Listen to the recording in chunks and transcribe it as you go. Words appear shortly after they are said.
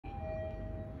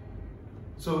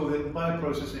So the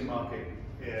bioprocessing market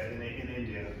in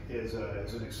India is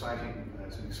an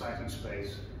exciting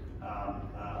space.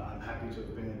 I'm happy to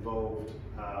have been involved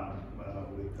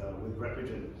with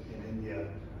Repligen in India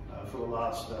for the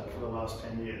last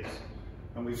 10 years,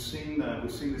 and we've seen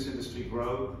this industry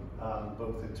grow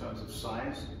both in terms of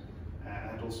size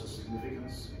and also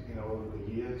significance, over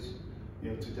the years.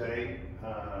 Today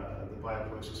the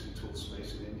bioprocessing tool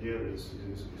space in India is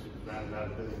around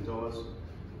about $1 billion.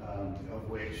 Of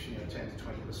which 10 to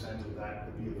 20% of that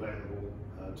would be available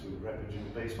to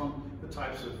Repligen based on the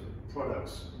types of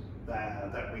products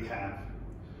that we have.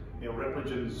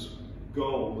 Repligen's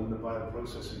goal in the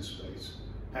bioprocessing space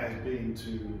has been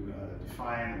to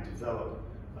define and develop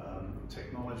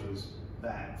technologies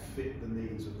that fit the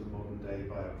needs of the modern day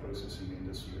bioprocessing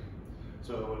industry.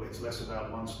 So it's less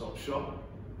about one-stop shop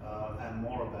and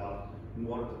more about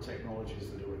what are the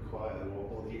technologies that are required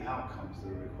or the outcomes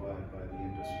that are required by the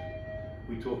industry.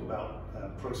 We talk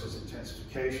about process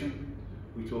intensification,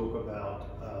 we talk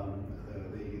about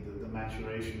the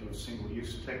maturation of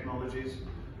single-use technologies,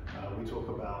 we talk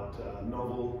about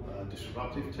novel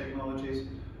disruptive technologies.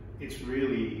 It's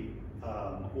really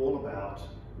all about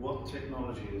what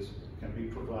technologies can be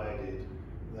provided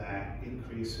that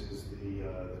increases the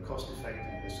cost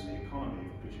effectiveness and the economy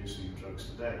of producing drugs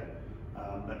today.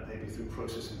 That may be through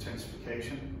process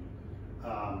intensification,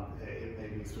 it may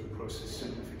be through process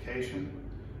simplification,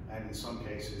 and in some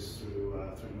cases through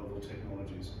novel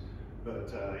technologies. But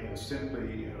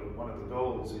simply, one of the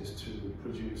goals is to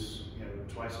produce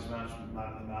twice as much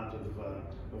amount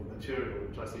of material,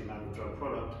 twice the amount of drug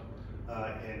product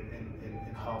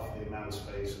in half the amount of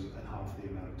space and half the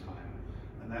amount of time.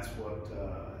 And that's what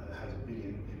has a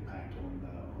big impact on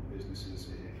businesses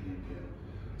in India.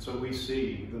 So we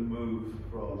see the move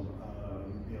from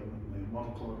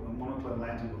monoclonal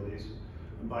antibodies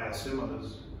and biosimilars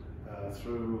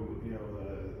through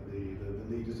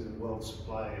the leaders in the world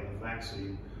supply of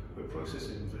vaccine, where process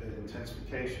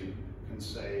intensification can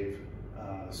save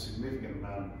a significant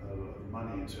amount of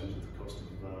money in terms of the cost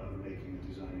of making and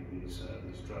designing these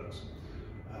drugs.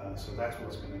 So that's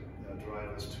what's going to drive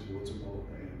us towards a more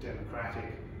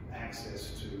democratic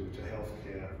access to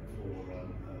healthcare for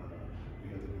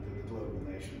the global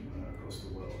nation across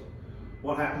the world.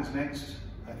 What happens next,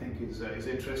 I think, is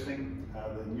interesting.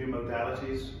 The new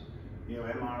modalities,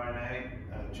 mRNA,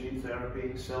 gene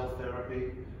therapy, cell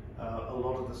therapy, a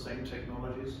lot of the same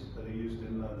technologies that are used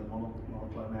in the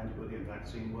monoclonal antibody and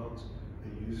vaccine worlds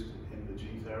are used in the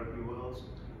gene therapy worlds,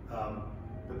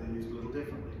 but they're used a little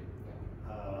differently.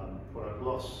 Product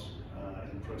loss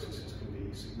in processes can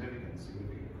be significant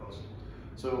cost.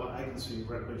 So I can see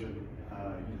Repligen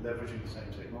leveraging the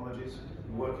same technologies,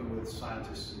 working with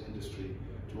scientists in industry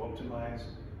to optimize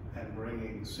and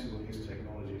bringing single-use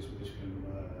technologies which can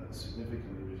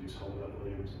significantly reduce holdout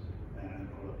volumes and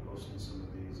product loss in some of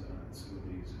these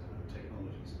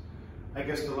technologies. I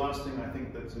guess the last thing I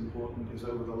think that's important is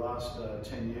over the last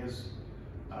 10 years,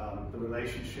 the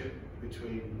relationship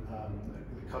between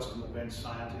the customer bench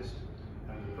scientist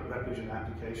and the Repligen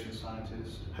application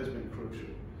scientist has been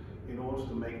crucial in order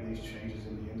to make these changes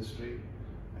in the industry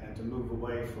and to move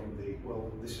away from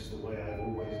well, this is the way I've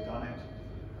always done it.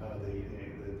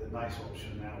 The nice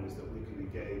option now is that we can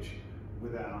engage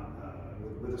with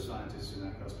the scientists in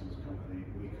our customer's company.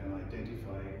 We can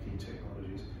identify key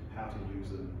technologies, how to use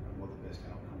them, and what the best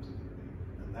outcomes are going to be.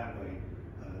 And that way,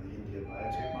 the India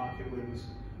biotech market wins,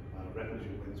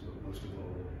 Repligen wins, but most of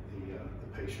all, the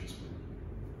patients win.